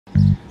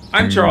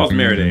I'm Charles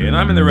Mereday, and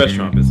I'm in the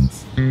restaurant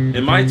business.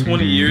 In my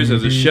 20 years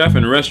as a chef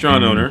and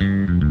restaurant owner,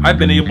 I've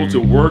been able to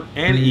work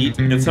and eat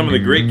in some of the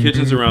great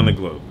kitchens around the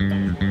globe.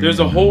 There's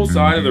a whole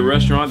side of the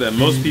restaurant that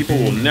most people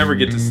will never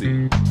get to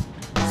see.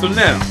 So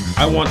now,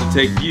 I want to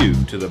take you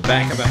to the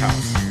back of the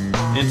house,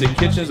 into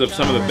kitchens of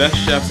some of the best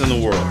chefs in the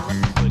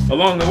world.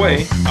 Along the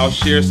way, I'll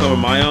share some of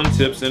my own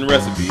tips and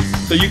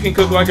recipes so you can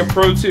cook like a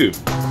pro too.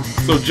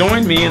 So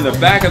join me in the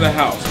back of the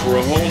house for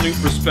a whole new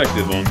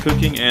perspective on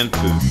cooking and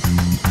food.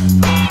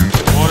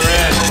 Order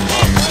in.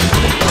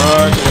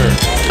 Roger.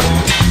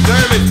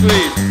 Service,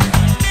 please.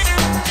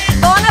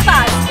 Bona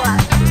fide.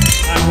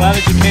 I'm glad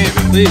that you came,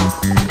 but please.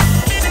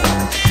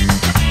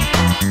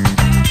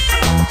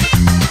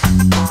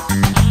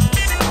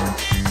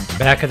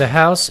 Back of the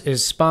House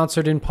is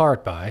sponsored in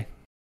part by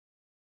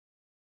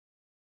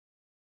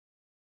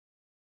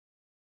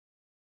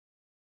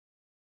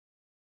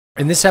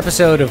In this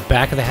episode of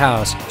Back of the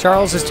House,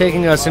 Charles is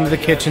taking us into the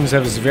kitchens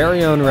of his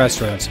very own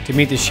restaurants to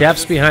meet the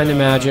chefs behind the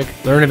magic,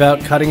 learn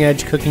about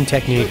cutting-edge cooking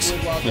techniques,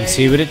 and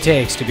see what it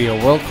takes to be a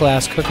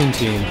world-class cooking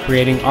team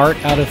creating art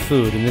out of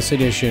food in this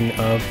edition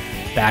of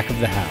Back of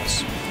the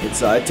House.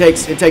 It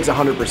takes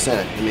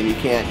 100%. I mean, you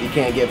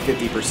can't give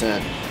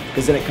 50%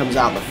 because then it comes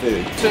out in the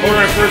food.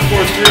 Ordering first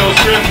course grilled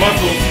shrimp,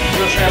 mussels,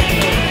 grilled shrimp,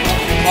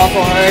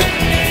 waffle egg,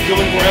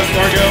 filling for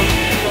escargot.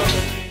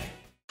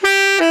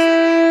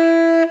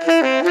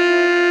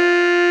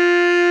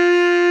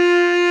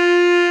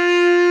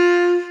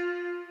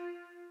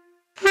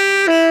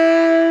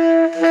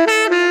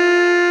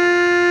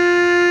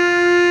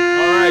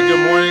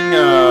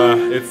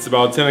 It's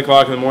about 10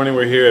 o'clock in the morning.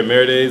 We're here at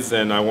Mereday's,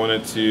 and I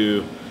wanted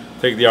to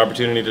take the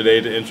opportunity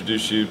today to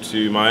introduce you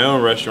to my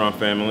own restaurant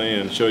family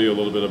and show you a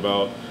little bit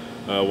about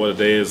what a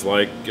day is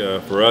like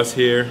for us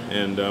here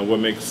and what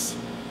makes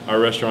our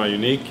restaurant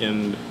unique.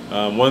 And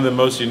one of the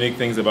most unique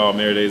things about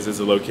Mereday's is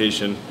the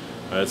location.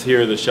 It's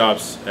here at the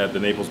shops at the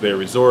Naples Bay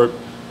Resort,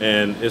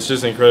 and it's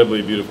just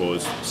incredibly beautiful.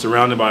 It's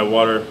surrounded by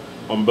water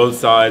on both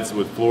sides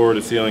with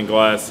floor-to-ceiling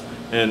glass,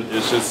 and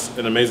it's just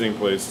an amazing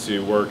place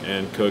to work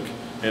and cook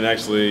and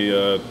actually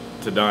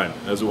to dine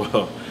as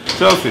well.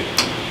 Chelsea.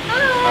 Hi.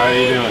 How are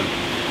you doing?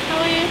 How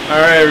are you? All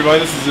right, everybody.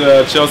 This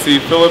is Chelsea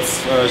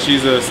Phillips.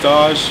 She's a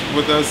stage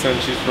with us, and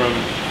she's from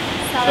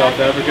South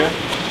Africa.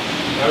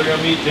 Now we're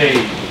gonna meet Dave.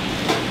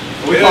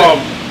 We call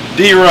him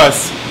D.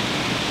 Russ.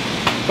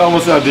 Tell him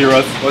what's up, D.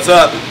 Russ. What's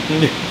up?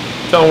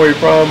 Tell him where you're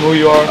from, who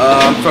you are.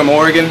 I'm from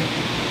Oregon.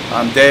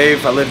 I'm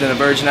Dave. I lived in the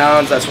Virgin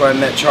Islands. That's where I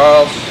met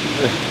Charles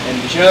and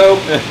Joe.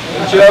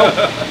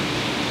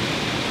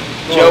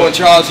 Joe and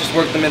Charles just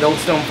worked them at Old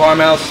Stone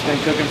Farmhouse. Been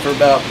cooking for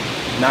about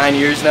 9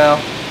 years now,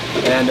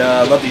 and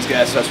love these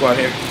guys, so that's why I'm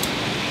here.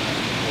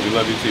 We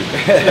love you too.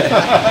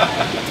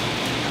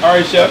 All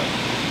right, chef.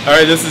 All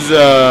right, this is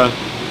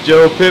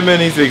Joe Pittman.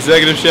 He's the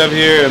executive chef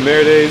here at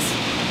Mereday's.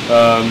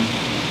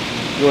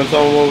 You want to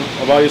tell them a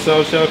little about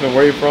yourself, chef, and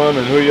where you're from,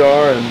 and who you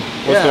are, and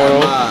what's going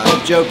on?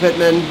 I'm Joe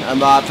Pittman.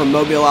 I'm from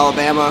Mobile,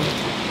 Alabama.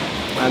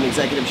 I'm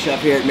executive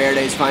chef here at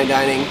Mereday's Fine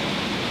Dining.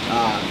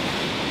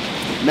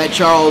 Met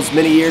Charles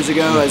many years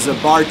ago as a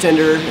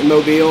bartender in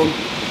Mobile.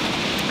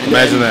 And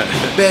imagine that.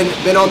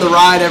 Been on the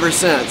ride ever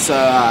since. So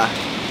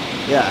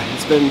yeah,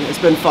 it's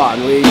been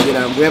fun. We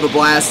have a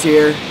blast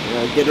here.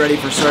 Getting ready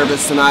for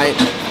service tonight.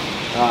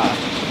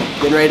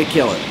 Getting ready to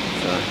kill it.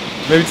 So.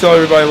 Maybe tell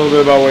everybody a little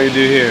bit about what you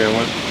do here and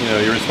what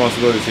your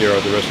responsibilities here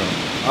at the restaurant.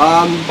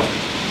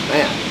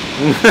 Man.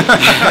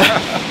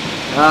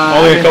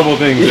 Only a couple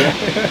things. Yeah.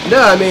 No,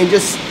 I mean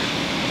just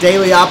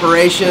daily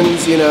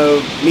operations.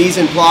 Mise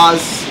en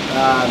place.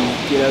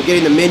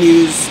 Getting the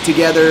menus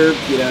together.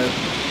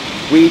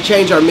 We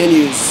change our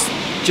menus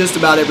just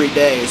about every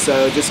day,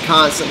 so just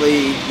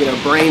constantly,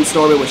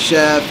 brainstorming with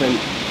chef and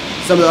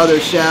some of the other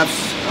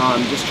chefs,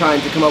 just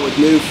trying to come up with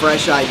new,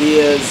 fresh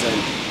ideas,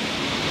 and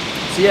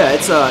so yeah,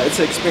 it's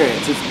an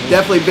experience. It's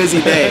definitely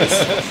busy days.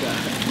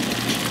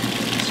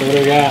 So what do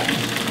we got?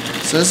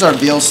 So this is our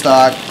veal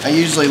stock. I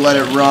usually let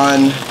it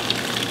run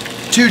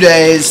 2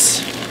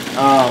 days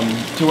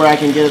to where I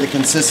can get the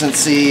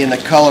consistency and the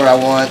color I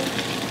want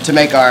to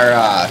make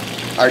our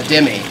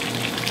demi.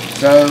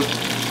 So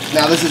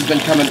now this has been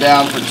coming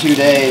down for 2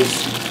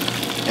 days.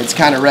 It's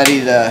kind of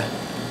ready to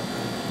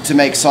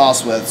make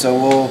sauce with. So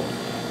we'll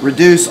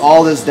reduce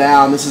all this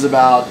down. This is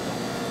about,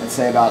 let's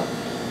say about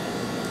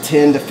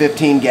 10 to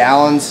 15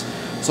 gallons.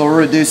 So we'll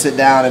reduce it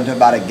down into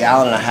about 1.5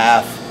 gallons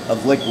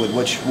of liquid,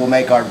 which will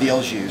make our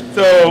veal jus.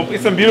 So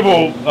it's some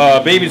beautiful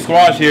baby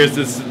squash here. It's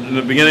just in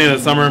the beginning of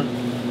the summer.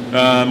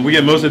 We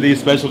get most of these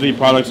specialty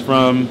products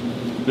from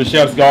the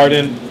Chef's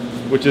Garden,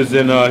 which is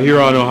in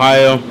Huron,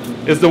 Ohio.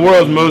 It's the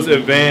world's most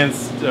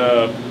advanced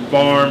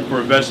farm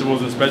for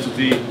vegetables and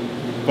specialty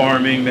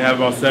farming. They have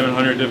about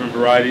 700 different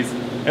varieties.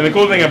 And the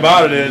cool thing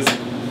about it is,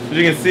 as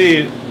you can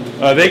see,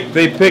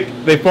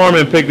 they farm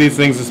and pick these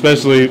things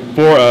especially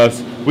for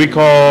us. We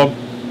call,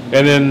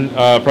 and then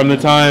from the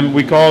time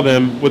we call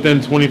them,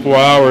 within 24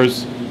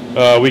 hours,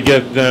 we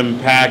get them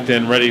packed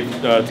and ready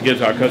to get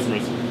to our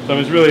customers. So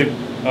it's really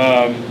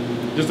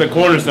just a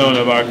cornerstone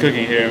of our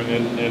cooking here,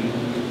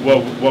 and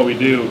what we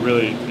do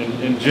really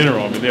in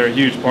general. I mean, they're a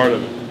huge part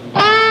of it.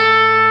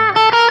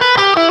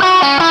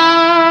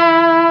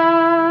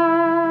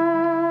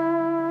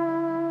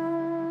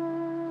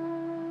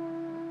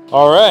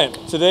 All right,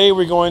 today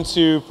we're going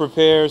to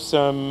prepare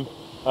some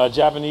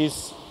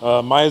Japanese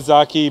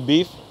Miyazaki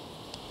beef,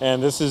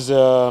 and this is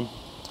going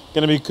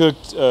to be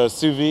cooked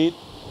sous vide.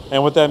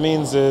 And what that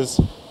means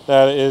is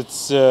that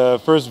it's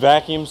first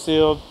vacuum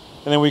sealed,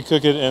 and then we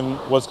cook it in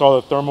what's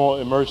called a thermal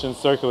immersion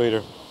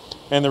circulator.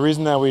 And the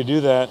reason that we do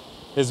that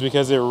is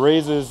because it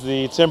raises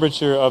the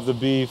temperature of the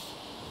beef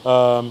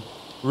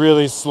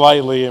really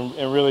slightly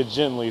and really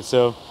gently.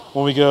 So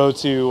when we go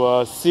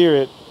to sear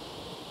it,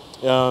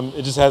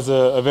 it just has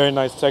a very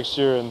nice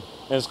texture and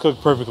it's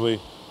cooked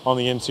perfectly on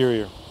the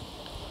interior.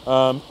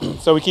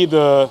 So we keep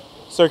the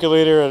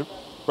circulator at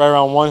right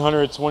around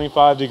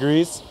 125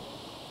 degrees.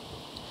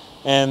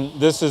 And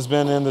this has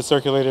been in the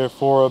circulator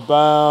for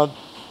about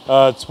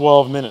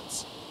 12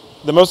 minutes.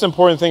 The most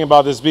important thing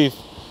about this beef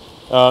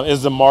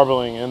is the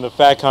marbling and the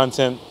fat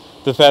content,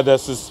 the fat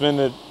that's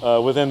suspended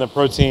within the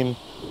protein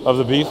of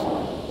the beef.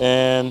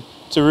 And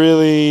to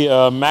really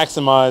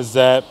maximize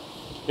that,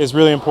 it's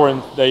really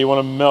important that you want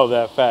to melt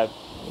that fat,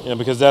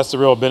 because that's the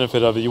real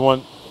benefit of it. You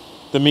want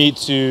the meat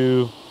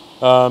to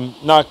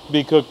not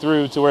be cooked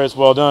through to where it's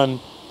well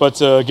done, but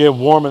to get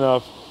warm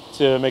enough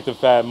to make the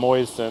fat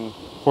moist and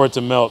for it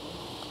to melt.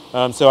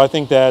 So I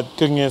think that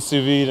cooking it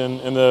sous vide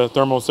in the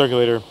thermal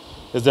circulator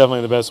is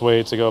definitely the best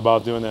way to go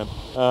about doing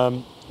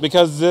that.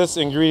 Because this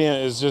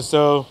ingredient is just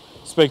so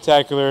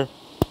spectacular,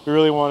 we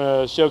really want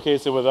to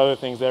showcase it with other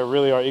things that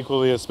really are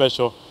equally as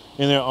special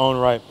in their own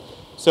right.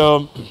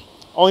 So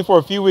only for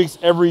a few weeks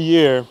every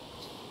year,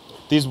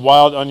 these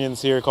wild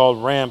onions here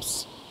called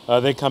ramps,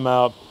 they come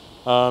out.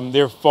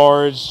 They're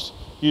foraged,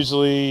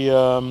 usually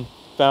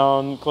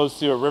found close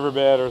to a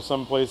riverbed or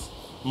someplace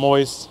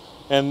moist,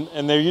 and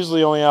they're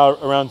usually only out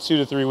around 2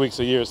 to 3 weeks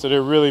a year, so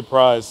they're really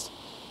prized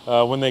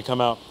when they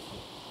come out.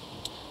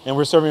 And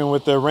we're serving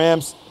with the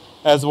ramps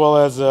as well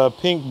as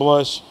pink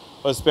blush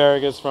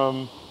asparagus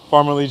from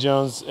Farmer Lee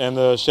Jones and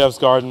the Chef's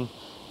Garden.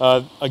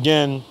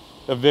 Again,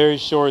 a very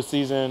short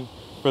season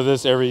for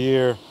this every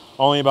year,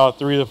 only about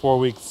 3 to 4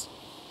 weeks,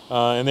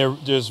 and they're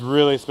just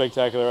really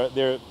spectacular.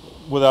 They're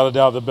without a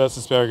doubt the best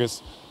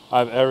asparagus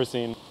I've ever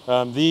seen.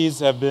 These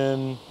have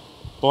been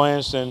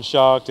blanched and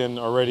shocked and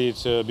are ready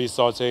to be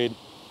sauteed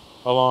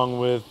along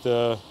with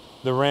the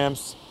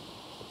ramps,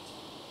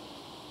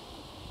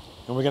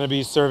 and we're going to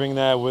be serving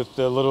that with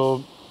the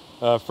little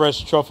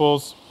fresh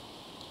truffles.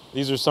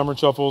 These are summer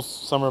truffles,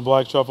 summer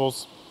black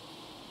truffles,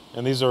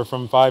 and these are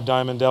from Five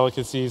Diamond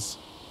Delicacies.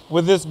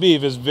 With this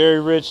beef, it's very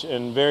rich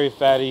and very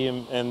fatty,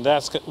 and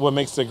that's what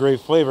makes it a great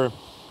flavor.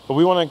 But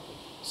we want to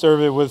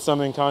serve it with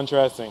something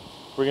contrasting.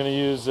 We're going to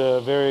use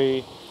a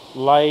very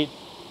light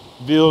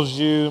veal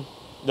jus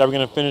that we're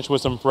going to finish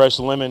with some fresh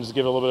lemon, just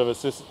give it a little bit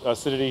of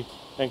acidity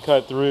and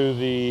cut through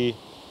the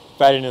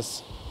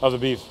fattiness of the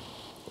beef.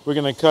 We're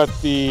going to cut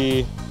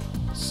the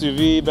sous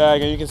vide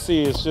bag, and you can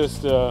see it's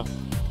just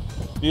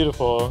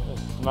beautiful.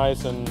 It's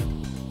nice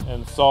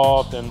and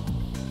soft, and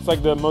it's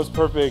like the most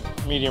perfect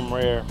medium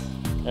rare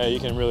you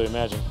can really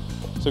imagine.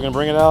 So we're gonna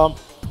bring it out.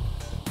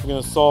 We're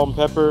gonna salt and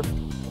pepper.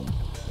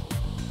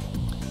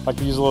 I like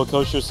to use a little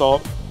kosher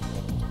salt,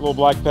 a little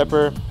black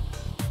pepper.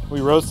 We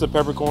roast the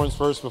peppercorns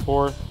first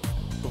beforehand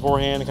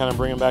to kind of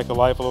bring them back to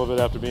life a little bit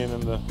after being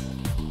in the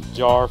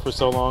jar for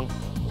so long.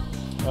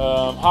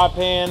 Hot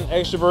pan,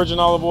 extra virgin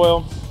olive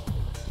oil.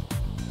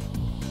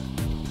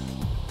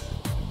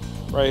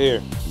 Right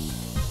here.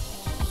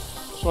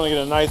 Just want to get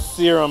a nice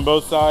sear on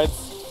both sides.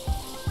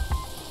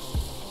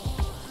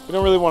 We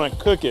don't really want to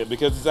cook it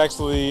because it's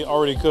actually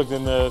already cooked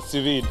in the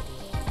sous vide.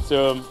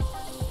 So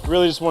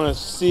really just want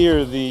to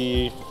sear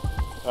the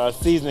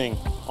seasoning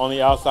on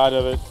the outside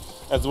of it,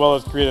 as well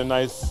as create a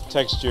nice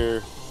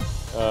texture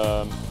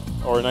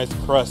or a nice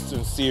crust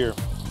and sear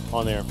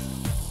on there.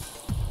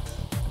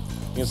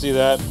 You can see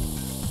that,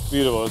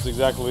 beautiful. It's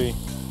exactly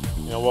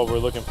what we're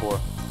looking for.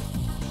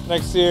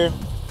 Next here,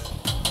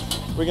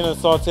 we're gonna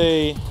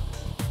saute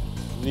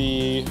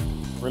the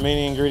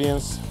remaining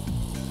ingredients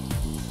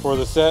for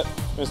the set.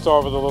 I'm gonna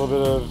start with a little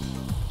bit of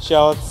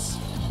shallots,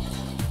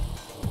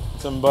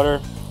 some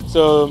butter.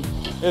 So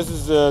this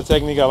is a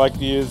technique I like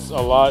to use a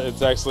lot.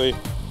 It's actually,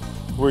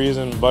 we're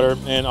using butter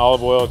and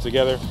olive oil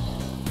together,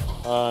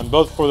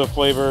 both for the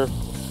flavor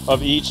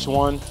of each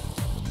one.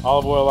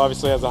 Olive oil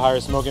obviously has a higher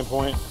smoking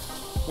point.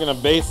 I'm gonna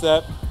baste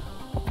that.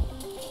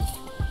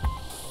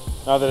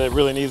 Not that it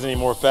really needs any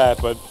more fat,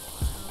 but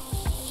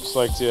just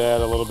like to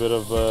add a little bit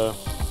of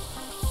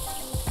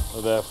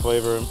that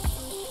flavor,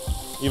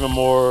 even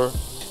more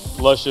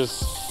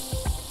luscious.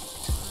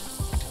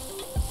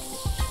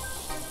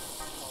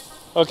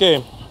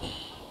 Okay,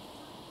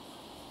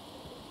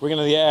 we're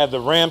gonna add the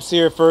ramps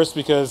here first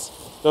because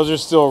those are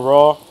still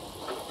raw.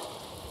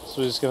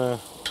 So we're just gonna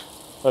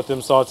let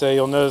them saute.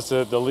 You'll notice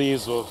that the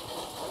leaves will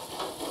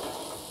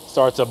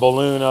start to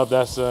balloon up.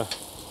 That's a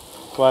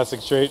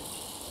classic trait.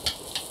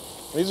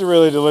 These are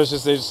really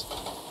delicious. They just,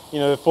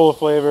 they're full of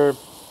flavor.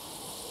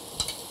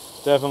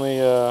 Definitely,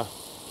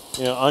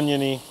 you know,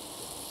 oniony,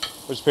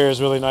 which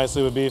pairs really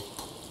nicely with beef.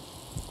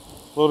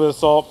 A little bit of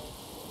salt.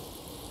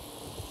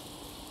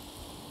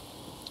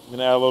 I'm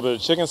gonna add a little bit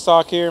of chicken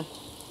stock here.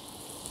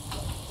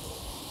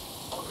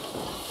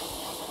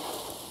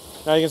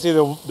 Now you can see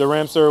the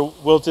ramps are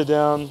wilted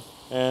down,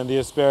 and the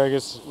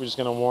asparagus we're just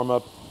gonna warm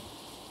up.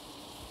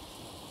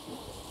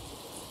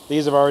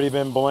 These have already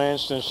been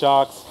blanched and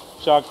shocked,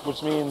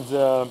 which means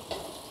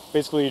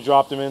basically you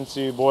drop them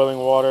into boiling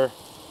water.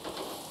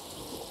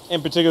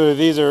 In particular,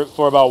 these are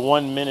for about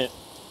 1 minute,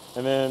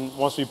 and then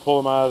once we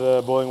pull them out of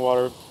the boiling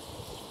water,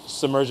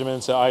 submerge them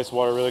into ice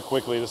water really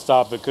quickly to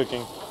stop the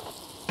cooking.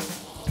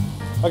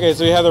 Okay,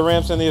 so we have the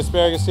ramps and the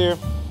asparagus here.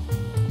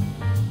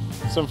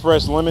 Some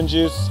fresh lemon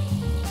juice.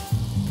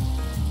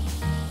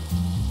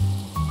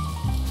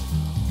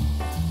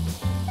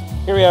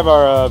 Here we have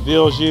our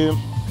veal jus.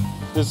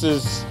 This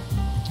is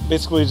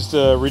basically just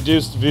a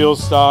reduced veal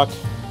stock.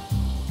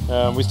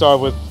 We start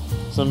with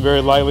some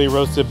very lightly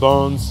roasted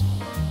bones,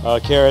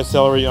 carrots,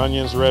 celery,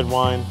 onions, red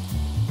wine.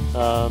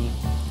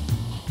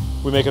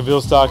 We make a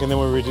veal stock and then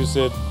we reduce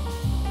it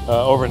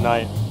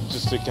overnight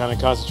just to kind of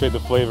concentrate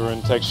the flavor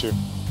and texture.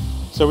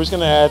 So we're just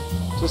going to add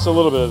just a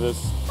little bit of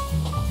this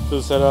to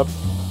the setup.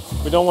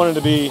 We don't want it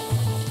to be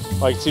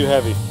like too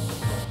heavy.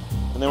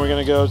 And then we're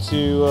going to go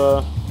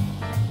to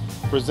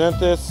present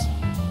this.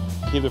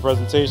 Keep the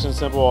presentation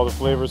simple, all the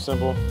flavors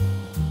simple.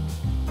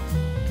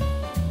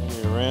 And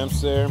your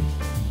ramps there.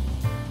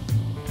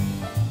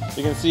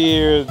 You can see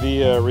here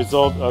the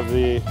result of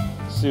the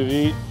sous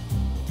vide.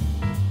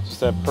 Just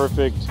that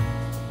perfect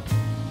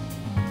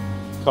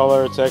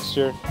color,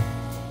 texture.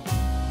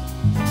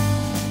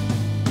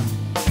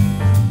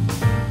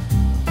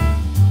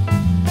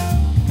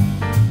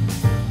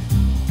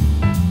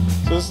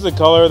 So this is the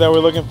color that we're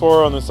looking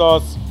for on the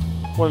sauce.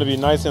 We want it to be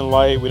nice and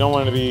light. We don't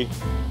want it to be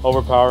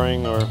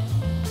overpowering or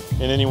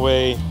in any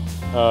way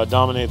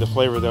dominate the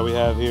flavor that we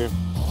have here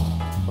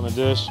on the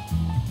dish.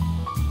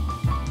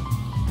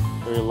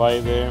 Very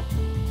light there.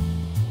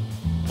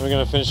 And we're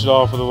going to finish it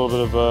off with a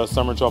little bit of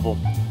summer truffle.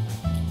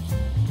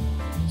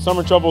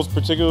 Summer truffles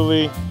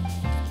particularly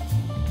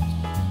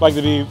like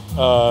to be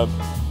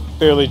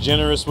fairly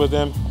generous with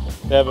them.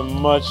 They have a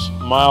much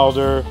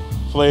milder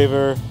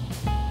flavor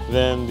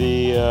than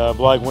the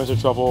black winter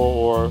truffle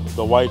or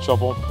the white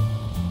truffle.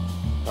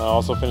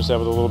 Also finish that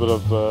with a little bit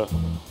of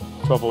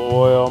truffle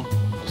oil,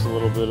 just a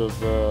little bit of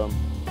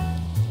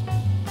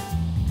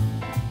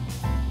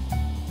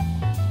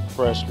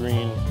fresh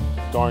green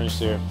garnish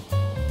there.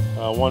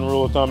 One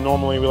rule of thumb,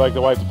 normally we like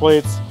to wipe the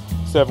plates,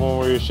 except when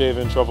we're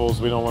shaving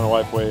truffles, we don't want to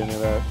wipe away any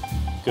of that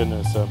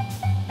goodness. So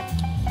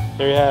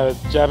there you have it,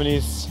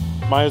 Japanese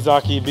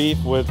Miyazaki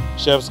beef with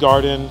Chef's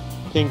Garden,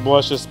 pink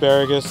blush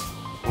asparagus,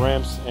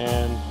 ramps,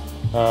 and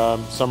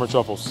summer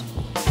truffles.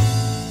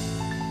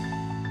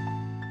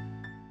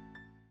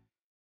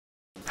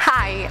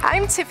 Hi,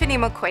 I'm Tiffany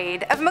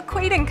McQuaid of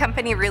McQuaid &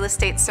 Company Real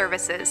Estate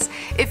Services.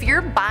 If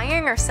you're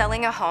buying or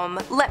selling a home,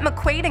 let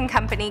McQuaid &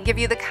 Company give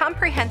you the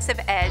comprehensive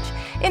edge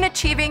in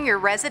achieving your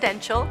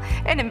residential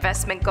and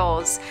investment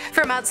goals.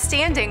 From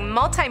outstanding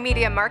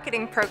multimedia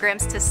marketing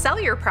programs to sell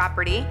your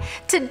property,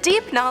 to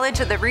deep knowledge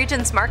of the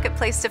region's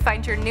marketplace to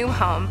find your new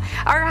home,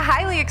 our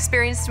highly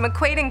experienced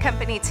McQuaid &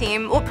 Company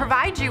team will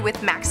provide you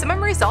with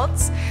maximum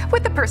results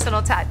with a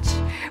personal touch.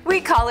 We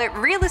call it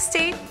real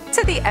estate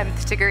to the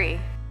nth degree.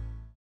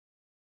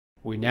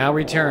 We now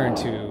return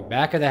to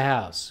Back of the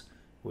House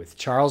with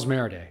Charles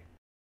Mereday.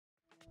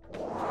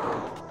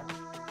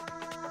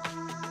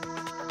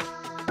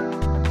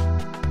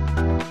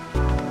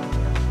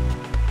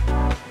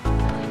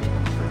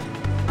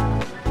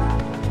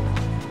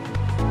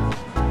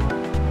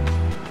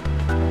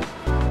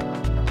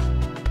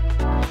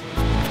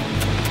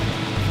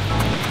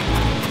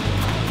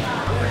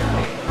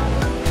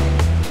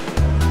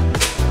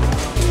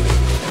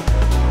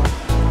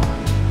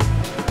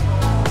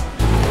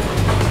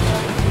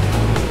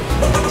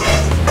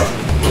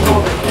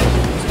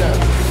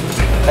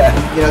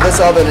 You know,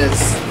 this oven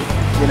is,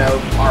 you know,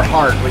 our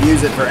heart. We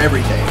use it for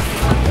everything.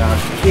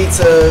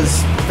 Pizzas,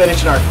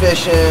 finishing our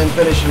fishing,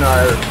 finishing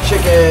our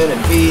chicken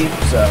and beef.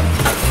 So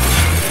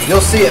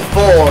you'll see it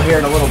full here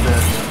in a little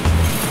bit.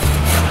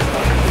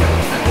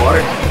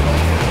 Water.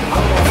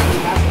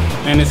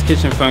 And this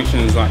kitchen function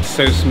is like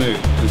so smooth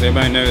because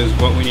everybody knows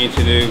what we need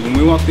to do. When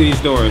we walk through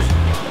these doors,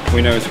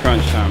 we know it's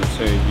crunch time.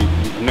 So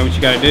you know what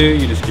you got to do.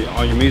 You just get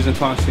all your mise en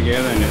place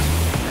together, and it's,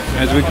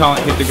 as we call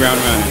it, hit the ground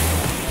running.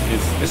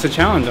 It's a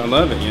challenge. I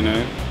love it, you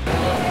know.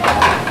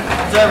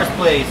 Service,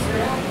 please.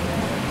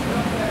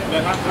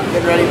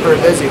 Get ready for a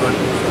busy one.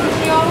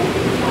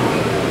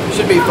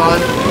 Should be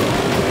fun.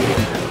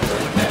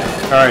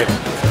 All right,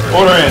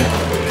 order in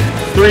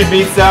 3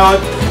 beef salad.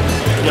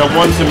 You got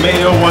 1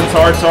 tomato, 1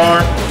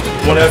 tartare,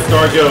 1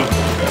 escargot.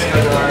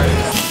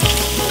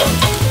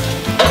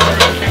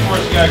 Second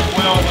course, you got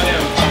quail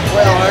lamb.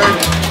 Well heard.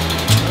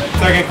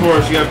 Second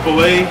course, you got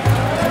filet,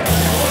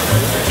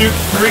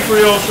 3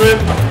 Creole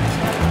shrimp,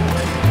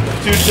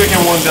 2 chicken,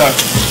 1 duck.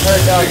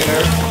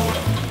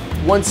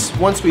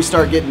 Once we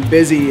start getting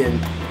busy and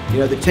you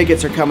know, the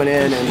tickets are coming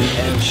in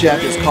and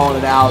chef is calling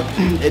it out,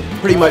 it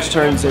pretty much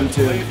turns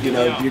into, you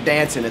know, you're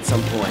dancing at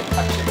some point.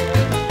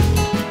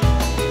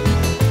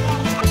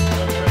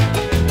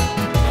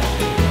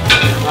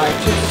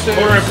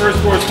 Order in first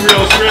course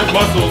Creole shrimp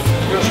mussels.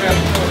 Creole shrimp.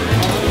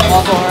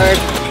 Mussel hard.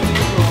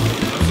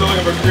 I'm still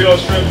looking for Creole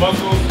shrimp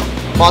mussels.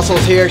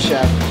 Mussel's here,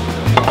 chef.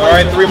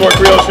 Alright, 3 more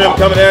Creole shrimp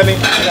coming at me.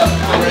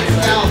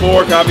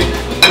 4, copy.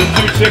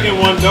 2 chicken,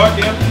 1 duck,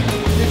 yeah?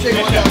 2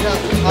 chicken, 1 duck.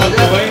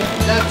 Filet.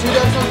 2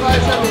 ducks on fire,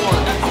 71.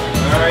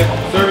 Alright,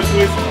 service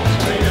please.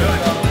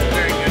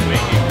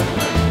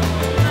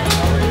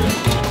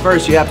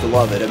 First, you have to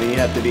love it. I mean, you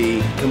have to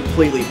be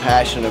completely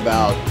passionate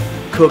about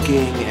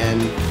cooking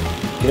and,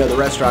 you know, the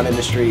restaurant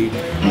industry,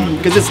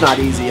 because it's not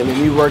easy. I mean,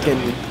 we work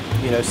in,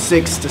 you know,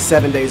 6 to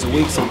 7 days a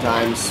week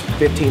sometimes,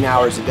 15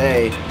 hours a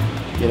day,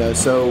 you know,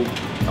 so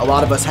a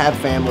lot of us have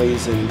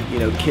families and, you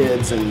know,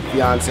 kids and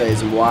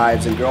fiancés and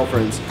wives and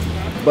girlfriends,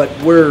 but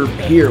we're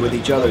here with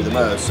each other the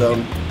most. So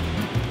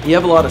you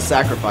have a lot of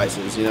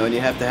sacrifices, you know, and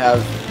you have to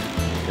have,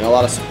 you know, a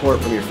lot of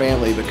support from your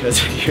family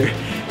because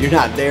you're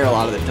not there a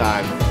lot of the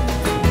time.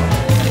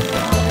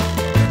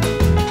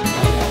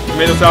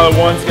 Tomato salad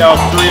 1,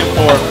 scallops 3 and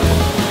 4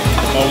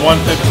 on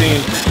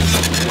 115.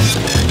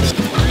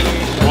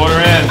 Order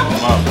in.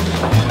 Wow.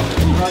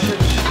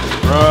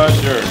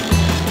 Rusher.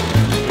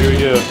 Here we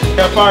go.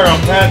 Got fire on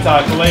pad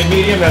thai, filet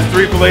medium. That's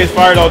 3 fillets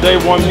fired all day,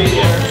 1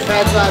 medium.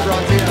 Pad thai,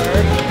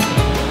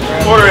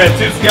 Bronzino, Order in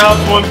 2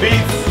 scallops, 1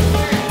 beets.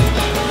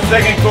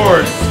 Second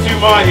course, 2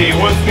 mahi,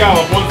 1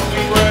 scallop, 1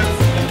 sweetbreads.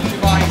 2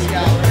 mahi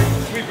scallop.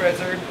 Sweetbreads,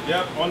 sir.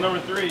 Yep, on number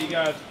 3, you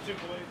got 2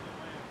 fillets.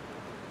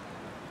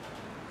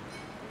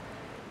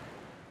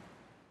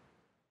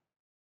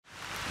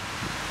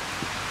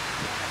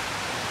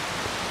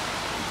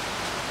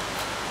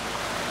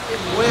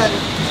 Wet.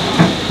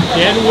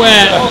 Getting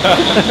wet.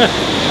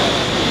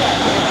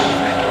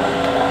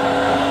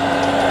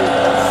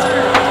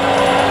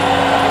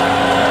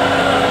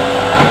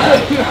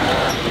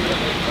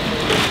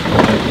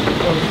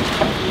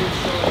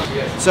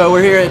 So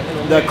we're here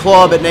at the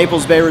club at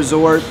Naples Bay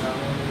Resort.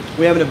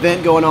 We have an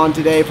event going on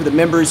today for the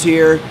members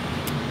here.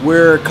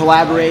 We're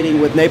collaborating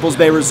with Naples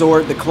Bay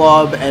Resort, the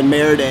club, and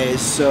Mereday.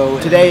 So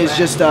today is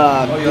just,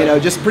 you know,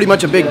 just pretty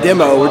much a big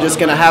demo. We're just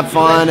gonna have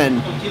fun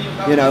and,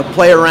 you know,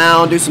 play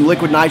around, do some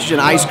liquid nitrogen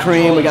ice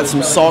cream. We got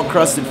some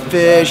salt-crusted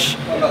fish.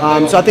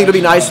 So I think it'll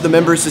be nice for the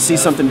members to see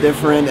something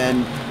different,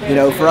 and, you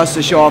know, for us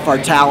to show off our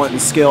talent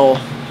and skill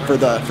for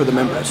the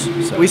members.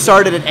 So we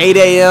started at 8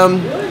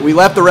 a.m. We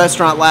left the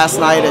restaurant last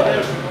night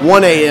at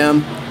 1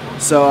 a.m.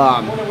 So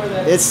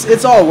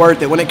it's all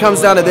worth it. When it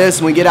comes down to this,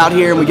 and we get out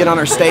here and we get on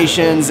our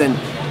stations and,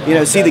 you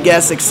know, see the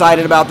guests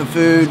excited about the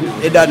food,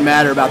 it doesn't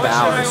matter about the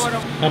hours.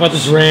 How about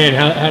this rain?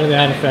 How did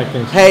that affect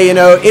things? Hey, you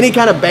know, any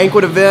kind of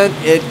banquet event,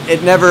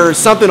 it never,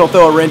 something will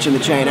throw a wrench in the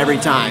chain every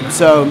time.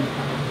 So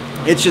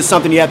it's just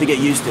something you have to get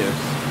used to.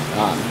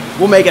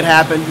 We'll make it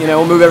happen. You know,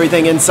 we'll move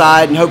everything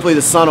inside, and hopefully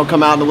the sun will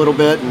come out in a little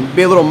bit and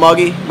be a little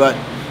muggy, but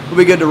we'll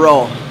be good to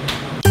roll.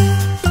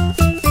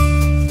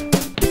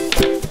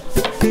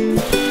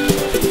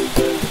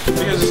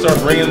 You guys just start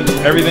bringing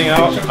everything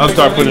out. I'll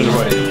start putting it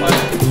away.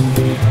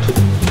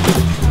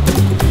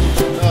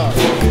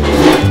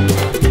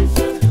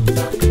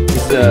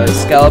 It's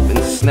scallop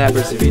and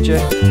snapper ceviche,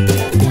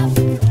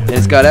 and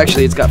it's got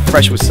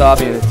fresh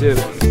wasabi in it too.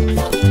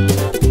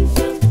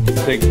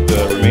 Take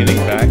the remaining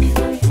back.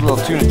 A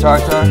little tuna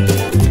tartare.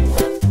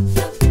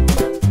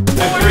 We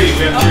have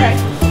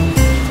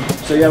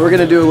 3. So yeah, we're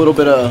gonna do a little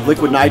bit of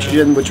liquid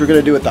nitrogen, which we're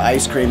gonna do with the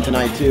ice cream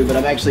tonight too. But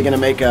I'm actually gonna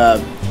make a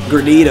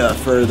granita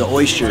for the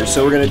oysters.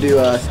 So we're gonna do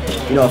a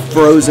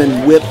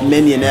frozen whipped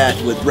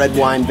mignonette with red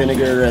wine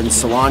vinegar and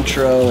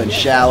cilantro and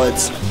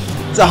shallots.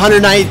 It's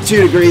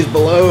 192 degrees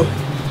below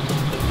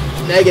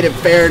negative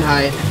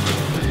Fahrenheit.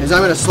 As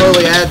I'm gonna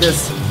slowly add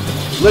this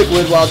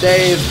liquid while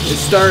Dave is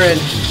stirring,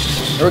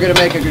 and we're gonna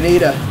make a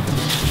granita.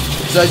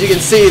 So as you can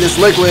see, this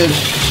liquid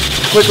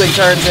quickly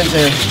turns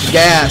into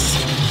gas.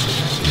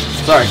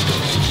 Sorry,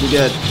 you're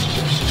good.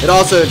 It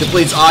also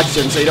depletes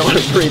oxygen, so you don't want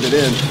to breathe it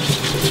in.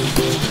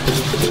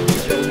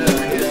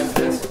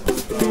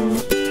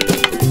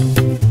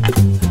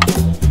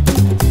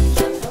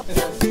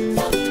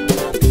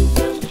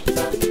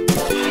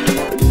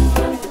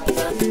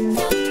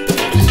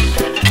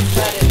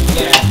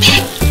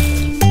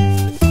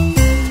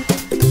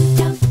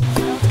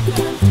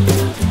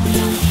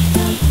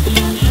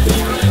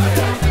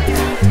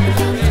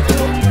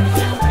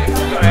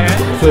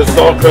 So it's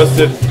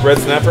salt-crusted red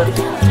snapper.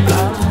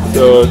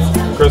 So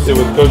it's crusted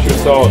with kosher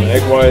salt and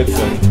egg whites,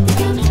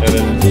 and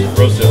then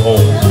roasted whole.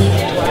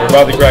 We're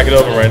about to crack it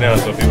open right now,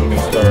 so people can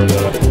start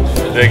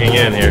digging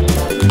in here.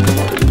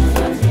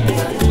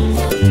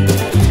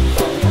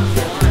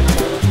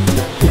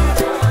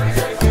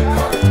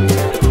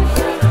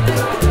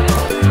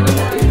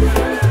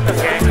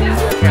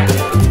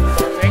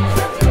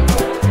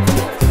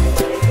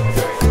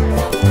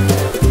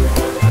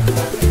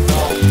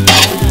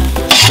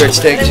 Red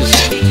steak, just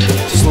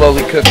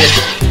slowly cook it.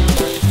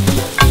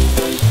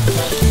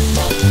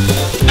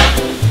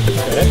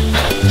 Okay.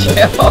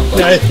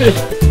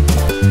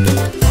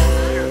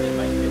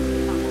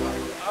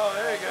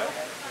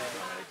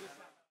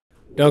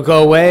 Don't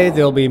go away,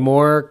 there'll be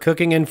more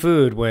cooking and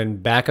food when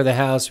Back of the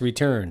House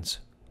returns.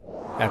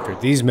 After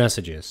these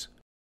messages.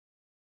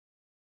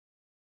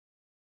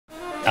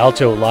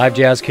 Alto Live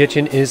Jazz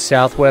Kitchen is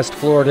Southwest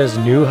Florida's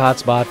new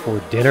hotspot for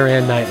dinner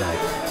and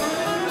nightlife.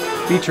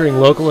 Featuring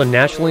local and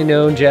nationally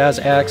known jazz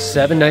acts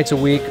 7 nights a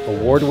week,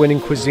 award-winning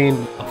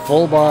cuisine, a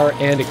full bar,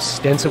 and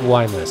extensive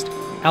wine list,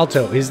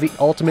 Alto is the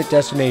ultimate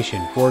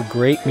destination for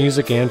great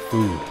music and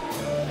food.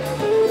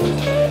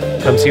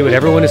 Come see what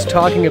everyone is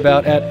talking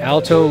about at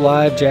Alto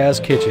Live Jazz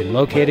Kitchen,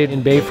 located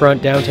in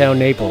Bayfront, downtown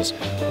Naples,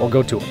 or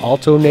go to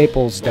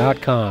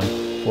altonaples.com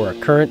for a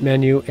current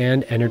menu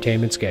and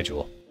entertainment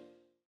schedule.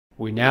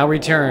 We now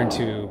return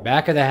to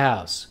Back of the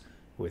House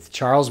with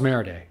Charles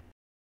Mereday.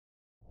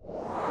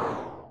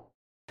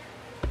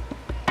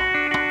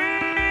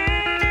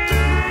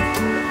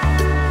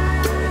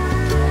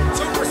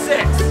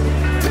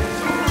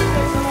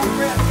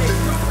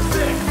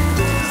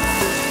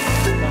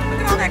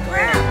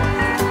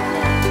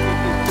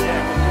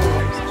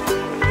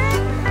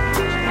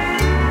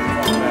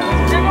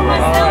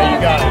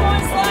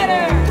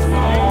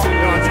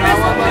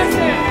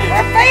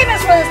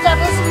 Famous for this stuff.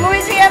 This is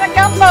Louisiana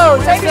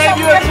gumbo. Save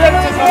you a trip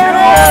to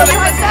Louisiana.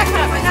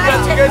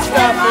 Good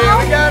stuff, man.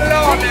 We got it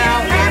all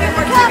now.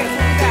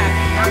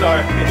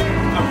 Sorry.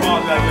 I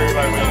apologize to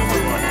everybody waiting.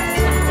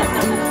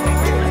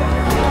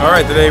 All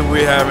right, today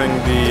we're having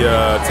the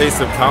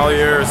Taste of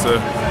Collier. It's a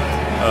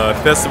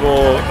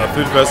festival, a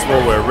food festival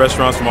where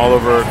restaurants from all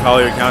over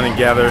Collier County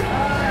gather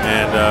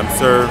and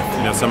serve,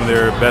 some of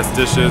their best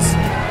dishes.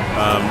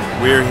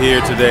 We're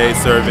here today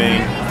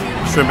serving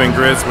shrimp and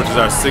grits, which is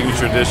our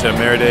signature dish at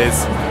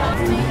Mereday's.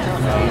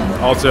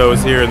 Alto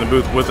is here in the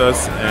booth with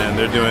us, and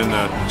they're doing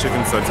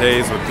chicken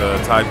sautés with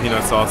Thai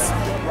peanut sauce.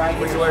 Where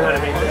did you learn how to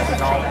make this?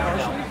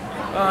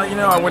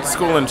 I went to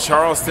school in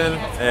Charleston,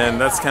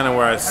 and that's kind of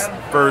where I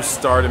first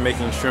started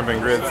making shrimp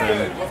and grits,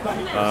 and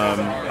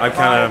I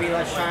kind of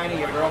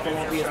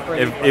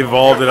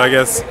evolved it, I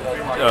guess,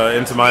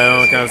 into my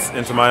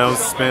own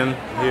spin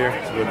here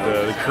with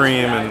the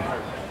cream, and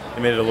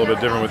it made it a little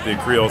bit different with the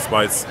Creole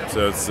spice,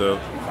 so it's a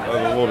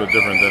little bit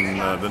different than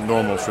the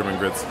normal shrimp and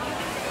grits.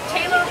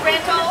 Taylor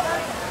Rental,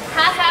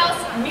 Hot House,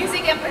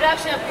 Music and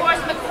Production, of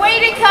course,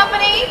 McQuaid &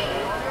 Company.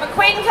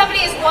 McQuaid &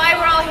 Company is why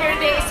we're all here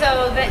today,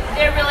 so that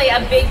they're really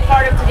a big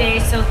part of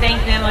today, so thank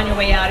them on your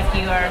way out if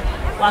you are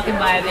walking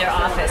by their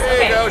office.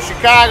 There you go,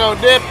 Chicago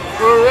dip,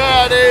 we're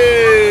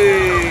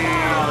ready!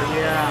 Oh,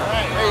 yeah.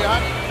 Hey, hon,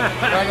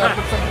 I'm gonna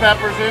put some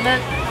peppers in it,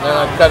 then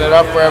I'll cut it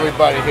up for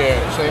everybody here,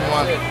 same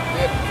one. Dip.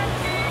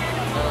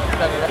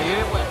 Cut it up. Eat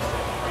it with.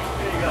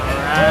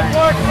 Right.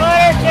 More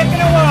clutter, chicken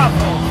and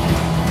waffles.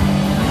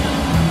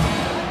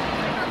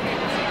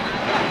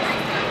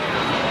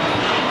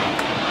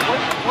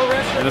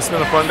 And it's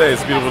been a fun day.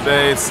 It's a beautiful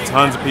day. It's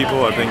tons of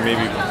people. I think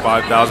maybe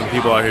 5,000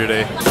 people out here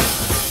today.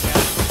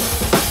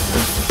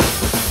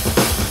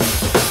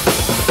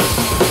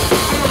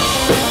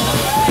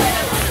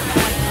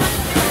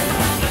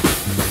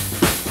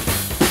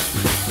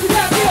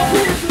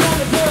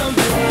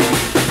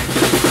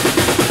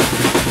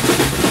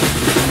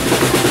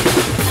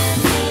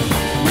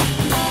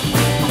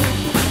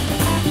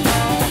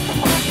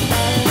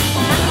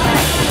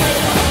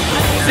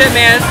 This is it,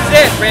 man. This is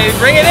it. Ready?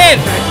 Bring it in.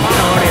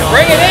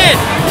 Bring it in.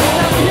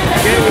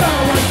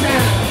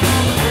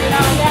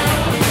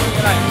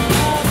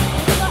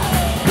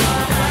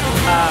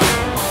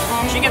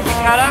 Chicken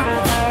piccata.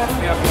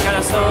 We have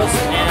piccata sauce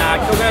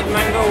and coconut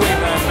mango with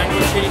mango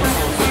chili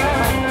sauce.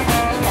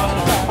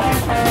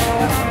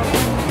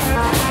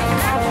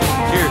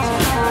 Cheers.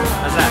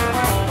 How's that?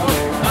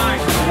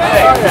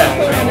 Hey.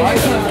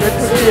 Good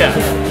to see you.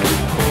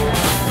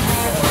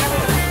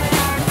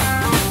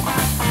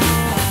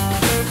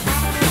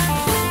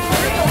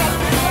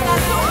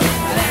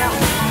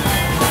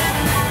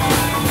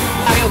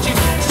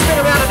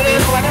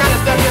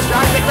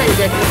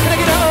 Can I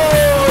get a oh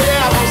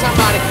yeah, I want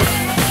somebody.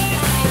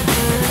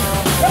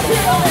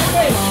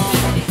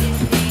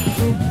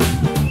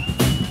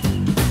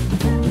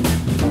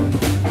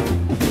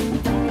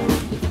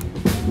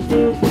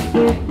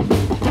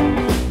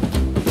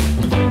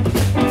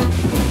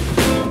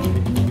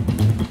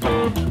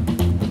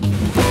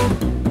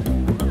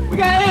 We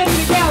got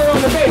Anthony Gallo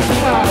on the bass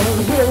guitar. It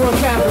was here one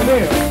time from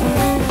there.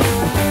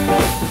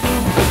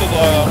 This is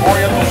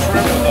Oriental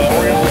shrimp with the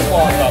Oriental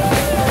claw top.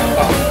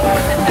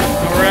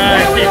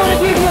 Right. We're gonna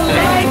give you a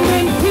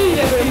lightning tea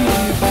that we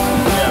use.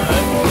 Yeah,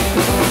 man.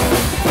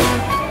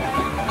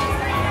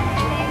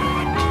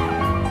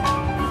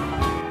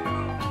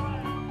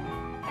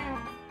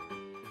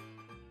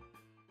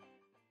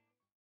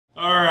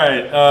 All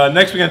right,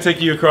 next we're going to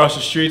take you across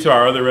the street to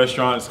our other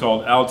restaurant. It's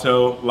called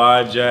Alto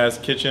Live Jazz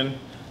Kitchen,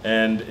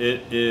 and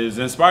it is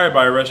inspired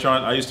by a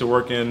restaurant I used to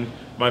work in,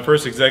 my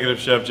first executive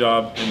chef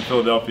job in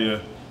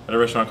Philadelphia at a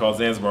restaurant called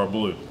Zanzibar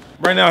Blue.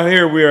 Right now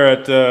here we are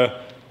at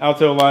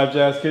Alto Live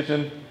Jazz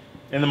Kitchen.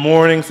 In the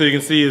morning, so you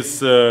can see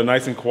it's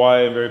nice and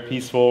quiet, very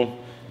peaceful.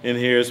 in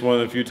here. It's one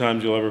of the few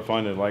times you'll ever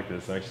find it like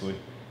this, actually.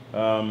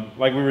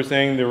 Like we were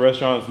saying, the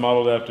restaurant is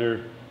modeled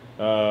after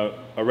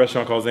a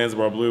restaurant called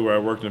Zanzibar Blue, where I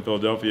worked in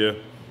Philadelphia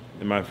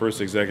in my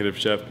first executive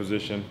chef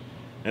position.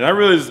 And I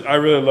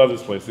really love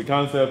this place. The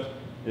concept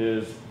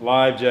is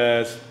live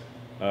jazz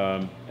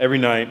every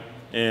night.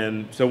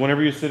 And so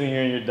whenever you're sitting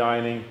here and you're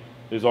dining,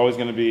 there's always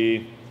going to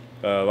be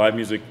live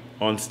music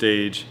on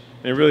stage.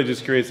 And it really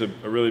just creates a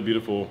really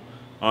beautiful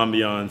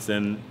ambiance,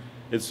 and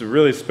it's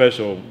really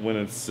special when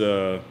it's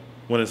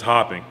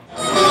hopping.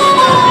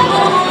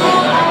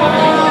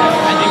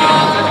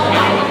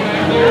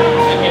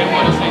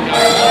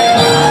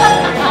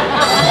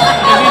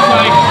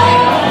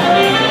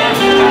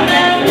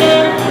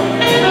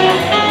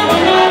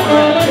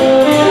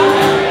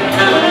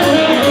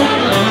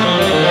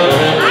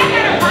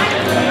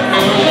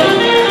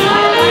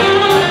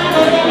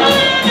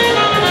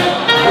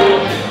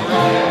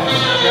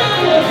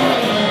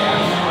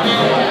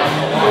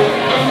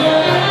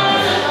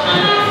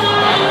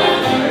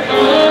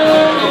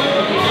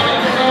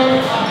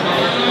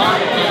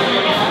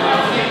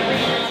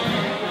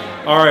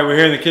 All right, we're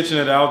here in the kitchen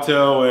at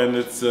Alto, and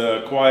it's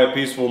a quiet,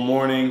 peaceful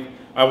morning.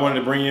 I wanted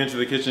to bring you into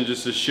the kitchen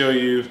just to show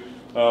you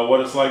what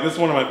it's like. This is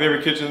one of my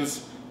favorite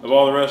kitchens of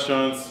all the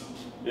restaurants.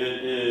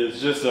 It is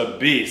just a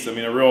beast. I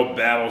mean, a real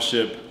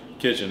battleship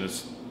kitchen.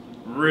 It's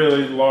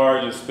really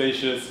large and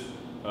spacious,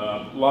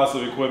 lots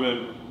of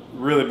equipment,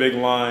 really big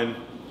line,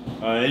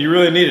 and you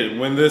really need it.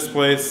 When this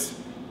place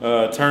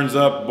turns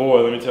up,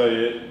 boy, let me tell you,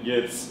 it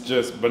gets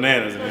just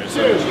bananas in here.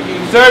 So,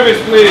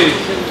 Service, please.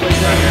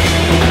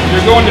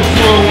 You're going to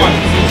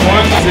 201.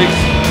 16.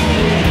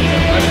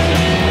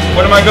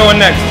 What am I going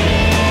next?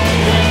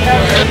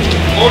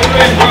 Order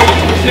in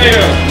roast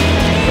potato.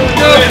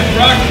 Order in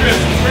rock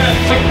crisp,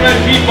 thick bread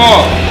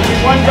meatball.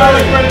 One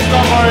garlic bread and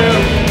some Mario.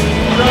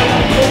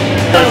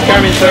 It's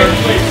coming, sir.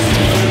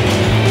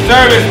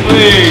 Service,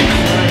 please.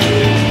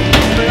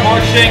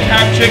 Pork shank,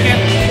 half chicken.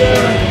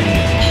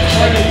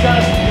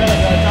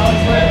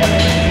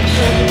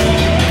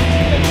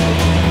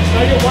 Can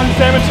I get one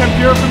salmon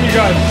tempura from you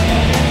guys?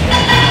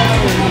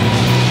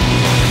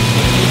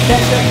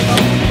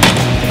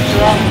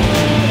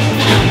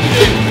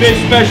 Fish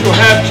special,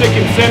 half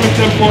chicken, salmon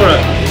tempura.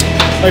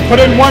 I put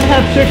in one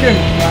half chicken.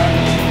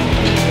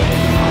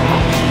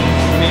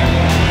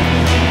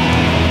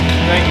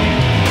 Thank you.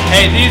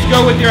 Hey, these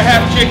go with your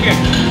half chicken.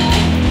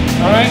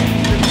 Alright?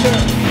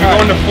 You're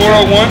going to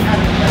 401.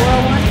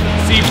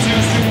 C2,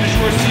 soup to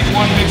short,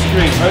 C1, mixed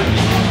drink. Right?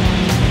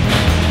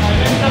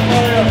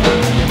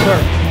 Sir,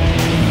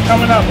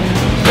 coming up.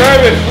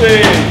 Service,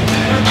 please.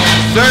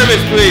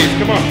 Service, please.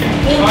 Come on.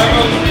 503,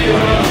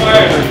 we're on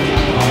fire.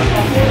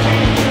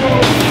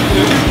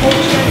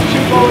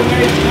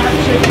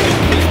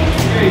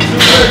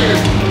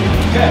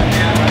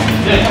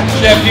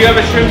 Chef, do you have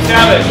a shrimp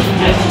salad?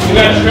 You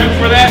got a shrimp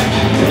for that?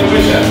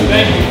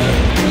 Thank you.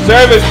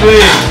 Service,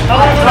 please.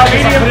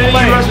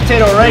 Roast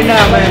potato right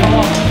now, man.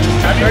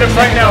 Have you them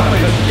right now,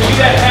 please? Give me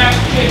that half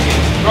chicken.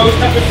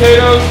 Roasted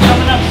potatoes.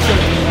 Coming up, sir.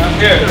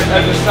 Here,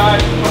 as a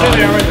side. Put it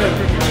there, right there.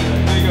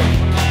 There you go.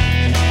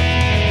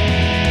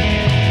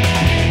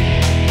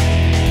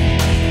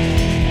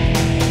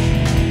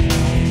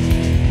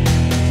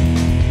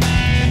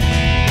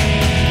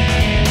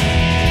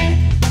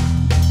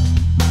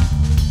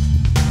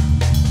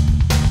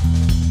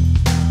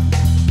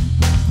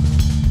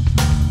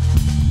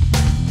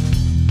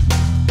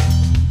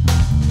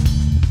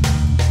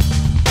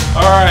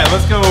 All right,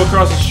 let's go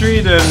across the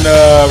street, and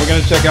we're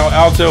gonna check out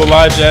Alto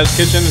Live Jazz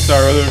Kitchen. It's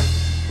our other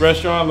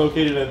restaurant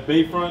located at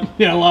Bayfront.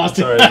 Yeah, I lost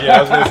it. Sorry, yeah,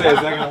 I was gonna say, is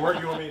that gonna work?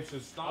 You want me to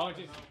stop?